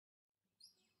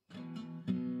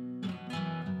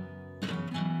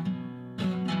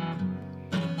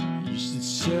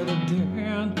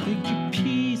pick your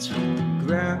peas from the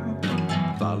ground.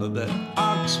 Follow that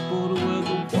ox border where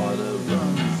the water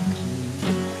runs clean.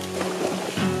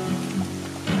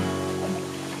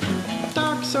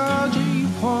 Dark sergeant, you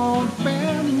hold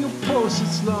band in your post,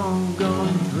 it's long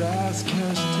gone. Brass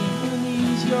cast to your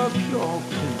knees, your pure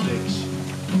conviction.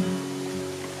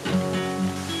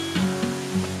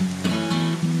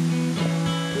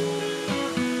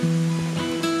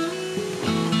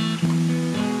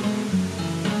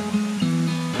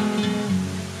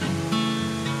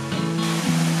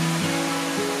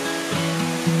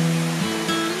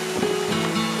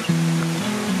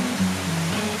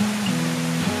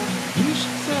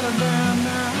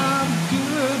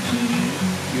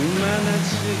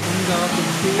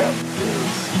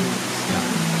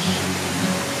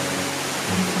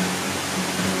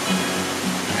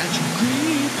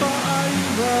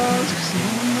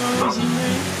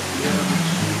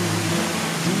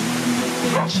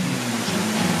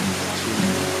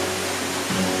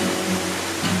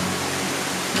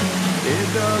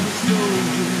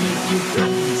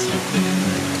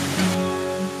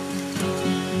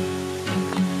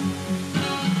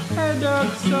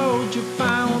 Soldier,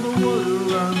 found the water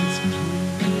runs clean.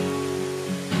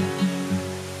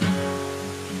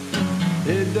 A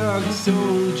dark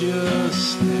soldier,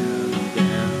 stand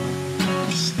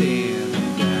down, stand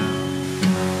down.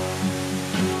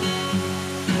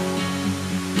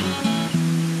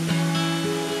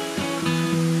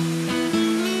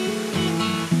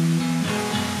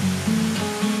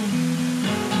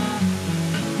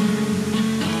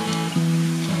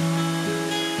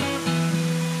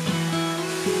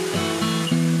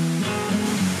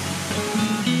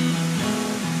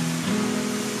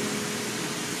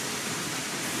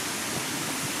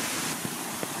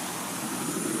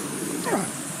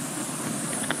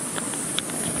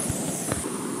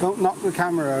 Don't knock the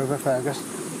camera over, Fergus.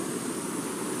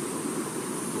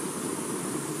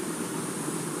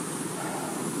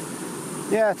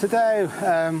 Yeah, today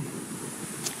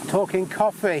talking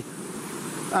coffee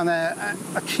and a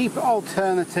cheap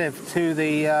alternative to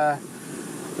the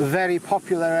very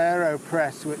popular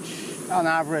AeroPress, which on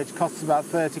average costs about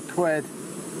 30 quid.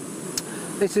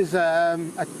 This is a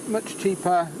much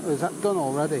cheaper. Oh, is that done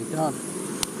already? God.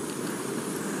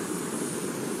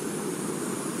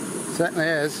 Certainly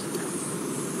is.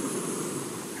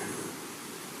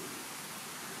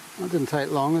 That didn't take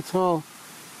long at all.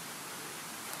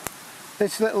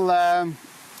 This little,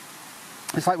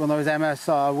 it's like one of those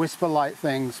MSR whisper light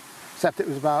things, except it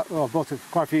was about, oh, I bought it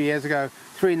quite a few years ago,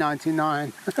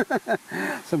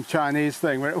 $3.99. Some Chinese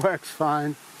thing, but it works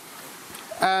fine.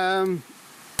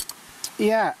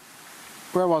 Yeah,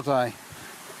 where was I?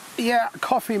 Yeah,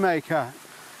 coffee maker.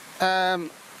 I'm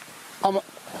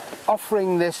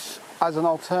offering this as an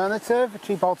alternative, a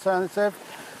cheap alternative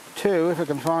to, if I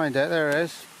can find it, there it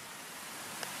is.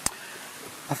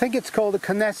 I think it's called a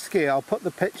Konesky. I'll put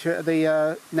the picture,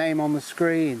 the name on the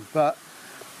screen, but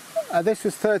this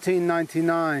was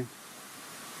 $13.99.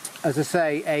 As I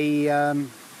say,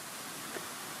 an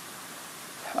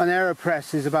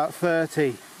AeroPress is about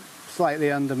 30,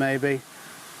 slightly under maybe.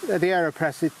 The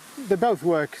AeroPress, they both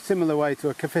work similar way to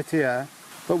a cafetiere,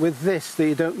 but with this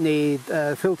you don't need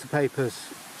filter papers,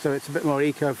 so it's a bit more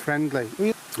eco-friendly.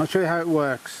 I'll show you how it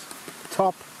works. The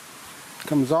top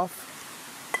comes off.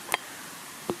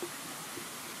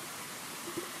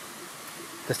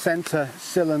 The center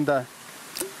cylinder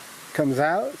comes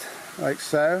out, like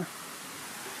so.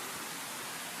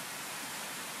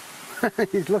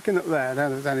 He's looking up there, I don't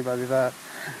know if there's anybody there.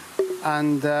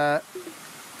 And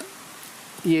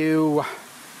you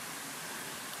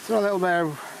throw a little bit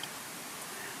of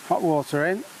hot water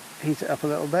in, heat it up a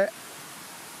little bit.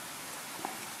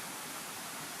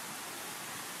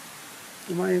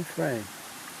 Am I in frame?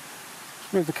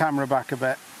 Let's move the camera back a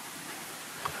bit.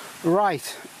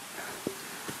 Right.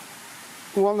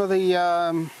 One of the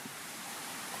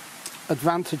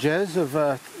advantages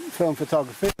of film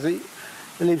photography is it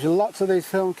leaves you lots of these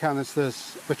film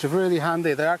canisters, which are really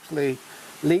handy. They're actually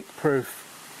leak proof,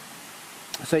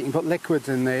 so you can put liquids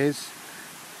in these.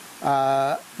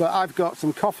 But I've got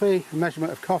some coffee, a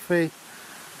measurement of coffee,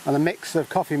 and a mix of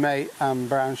Coffee Mate and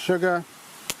brown sugar.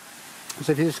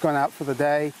 So if you're just going out for the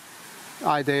day,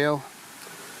 ideal.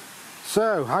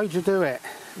 So how do you do it?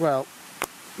 Well,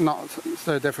 not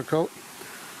so difficult.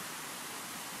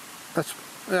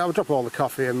 I'll drop all the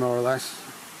coffee in, more or less.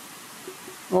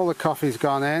 All the coffee's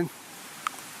gone in.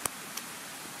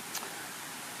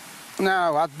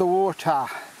 Now add the water.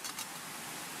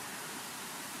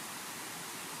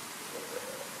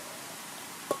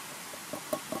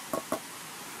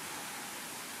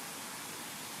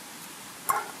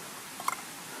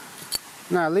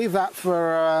 Now leave that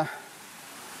for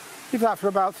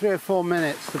about 3 or 4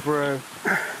 minutes to brew.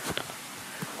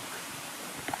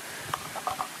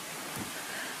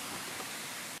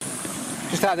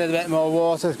 Just added a bit more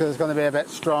water because it's going to be a bit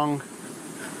strong.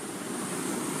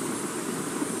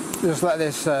 Just let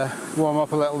this warm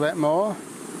up a little bit more.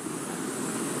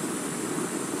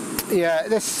 Yeah,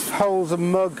 this holds a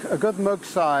mug, a good mug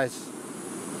size.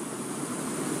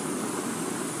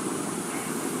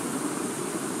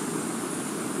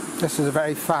 This is a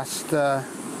very fast boil.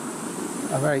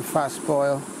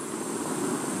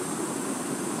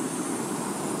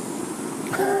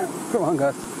 Come on,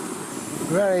 guys.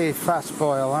 Very fast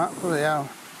boil, that. Bloody hell.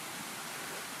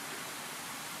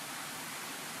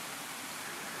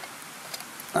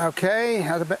 Okay,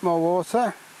 add a bit more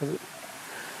water.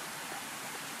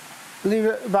 Leave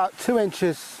it about 2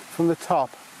 inches from the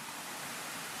top.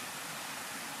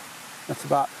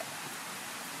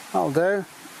 That'll do.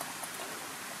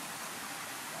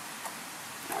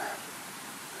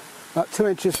 About 2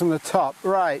 inches from the top.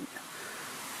 Right,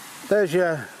 there's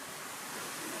your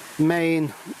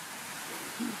main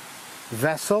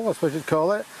vessel, I suppose you'd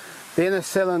call it. The inner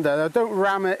cylinder. Now don't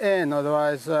ram it in,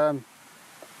 otherwise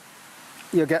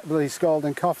you'll get bloody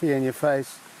scalding coffee in your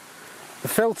face. The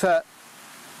filter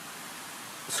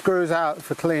screws out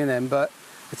for cleaning, but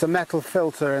it's a metal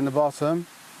filter in the bottom.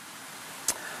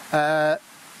 So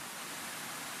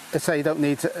you don't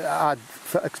need to add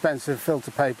expensive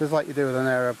filter papers like you do with an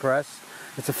AeroPress.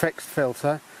 It's a fixed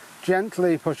filter.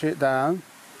 Gently push it down.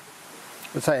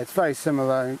 I'd say it's very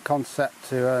similar in concept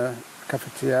to a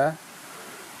cafetiere.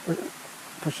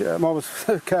 I'm always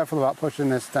careful about pushing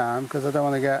this down because I don't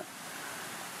want to get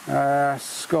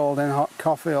scalding hot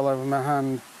coffee all over my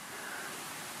hand.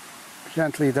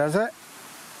 Gently does it,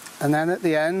 and then at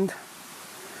the end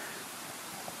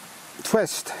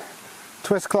twist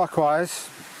clockwise,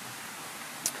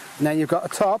 and then you've got a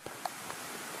top.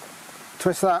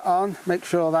 Twist that on, make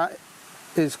sure that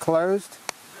is closed.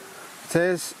 It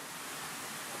is,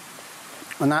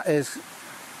 and that is,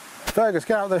 Fergus,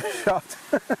 get out of the shot.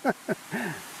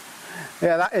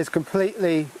 Yeah, that is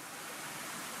completely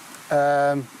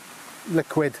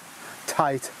liquid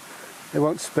tight. It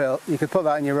won't spill. You could put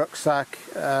that in your rucksack,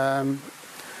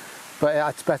 but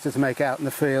it's better to make it out in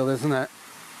the field, isn't it,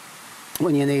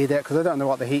 when you need it, because I don't know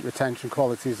what the heat retention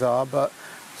qualities are, but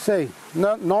see,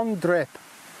 non-drip.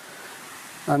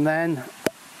 And then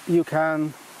you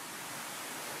can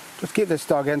just keep this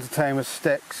dog entertained with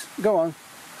sticks. Go on,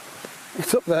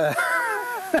 it's up there.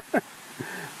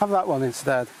 Have that one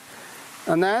instead.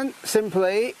 And then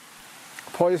simply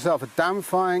pour yourself a damn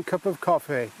fine cup of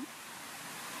coffee.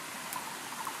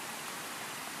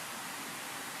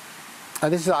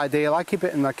 This is ideal. I keep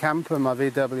it in my camper, my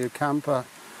VW camper.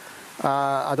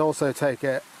 I'd also take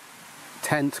a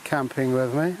tent camping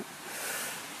with me.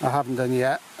 I haven't done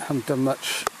yet. I haven't done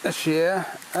much this year.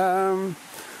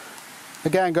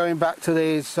 Again, going back to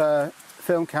these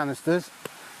film canisters,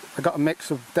 I got a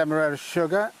mix of Demerara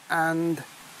sugar and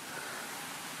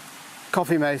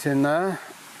coffee mate in there.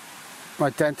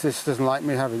 My dentist doesn't like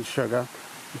me having sugar.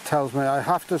 He tells me I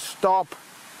have to stop.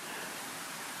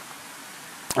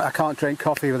 I can't drink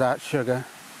coffee without sugar.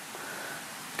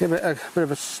 Give it a bit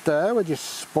of a stir with your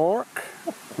spork.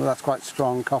 Well, that's quite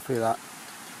strong coffee, that.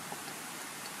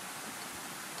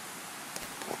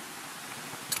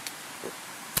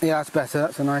 Yeah, that's better.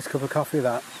 That's a nice cup of coffee,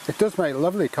 that. It does make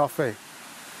lovely coffee.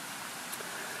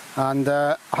 And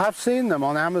I have seen them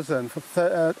on Amazon for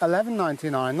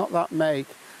 $11.99. Not that make.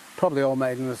 Probably all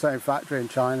made in the same factory in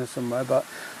China somewhere, but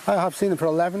I have seen them for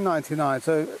 $11.99.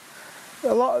 So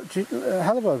a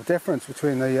hell of a difference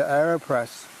between the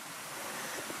AeroPress.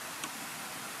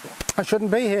 I shouldn't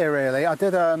be here really.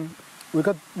 we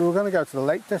were going to go to the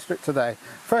Lake District today.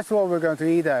 First of all, we were going to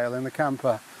Edale in the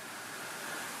camper,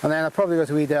 and then I'll probably go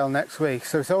to Edale next week.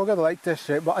 So we'll go to the Lake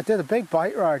District. But I did a big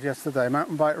bike ride yesterday,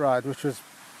 mountain bike ride, which was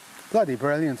bloody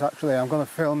brilliant actually. I'm going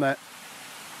to film it.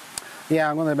 Yeah,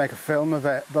 I'm going to make a film of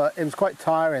it, but it was quite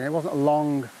tiring. It wasn't a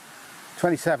long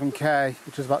 27k,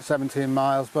 which is about 17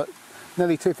 miles, but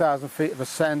nearly 2,000 feet of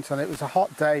ascent, and it was a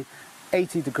hot day,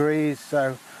 80 degrees,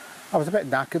 so I was a bit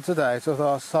knackered today, so I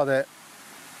thought, I'll sod it.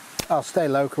 I'll stay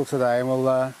local today and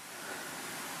we'll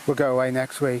go away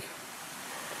next week.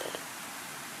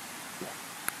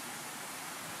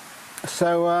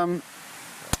 So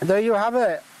there you have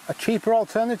it, a cheaper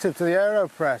alternative to the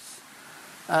AeroPress.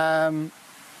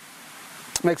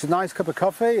 Makes a nice cup of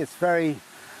coffee. It's very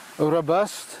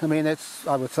robust. I mean, I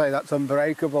would say that's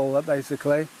unbreakable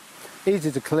basically.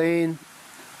 Easy to clean.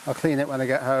 I'll clean it when I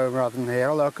get home rather than here,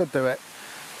 although I could do it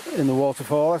in the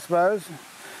waterfall, I suppose.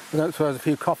 I don't suppose a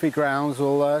few coffee grounds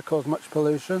will cause much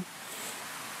pollution.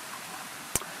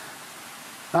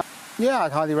 Yeah,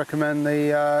 I'd highly recommend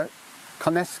the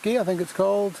Konesky, I think it's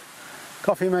called,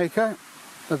 coffee maker.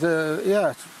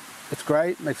 Yeah, it's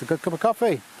great, makes a good cup of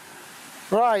coffee.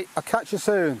 Right, I'll catch you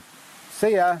soon.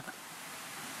 See ya.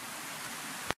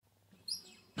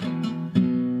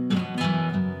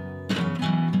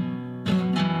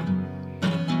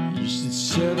 You should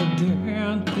settle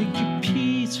down, make your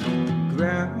peace with the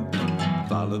ground.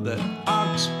 Follow that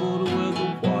ox border where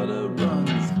the water runs.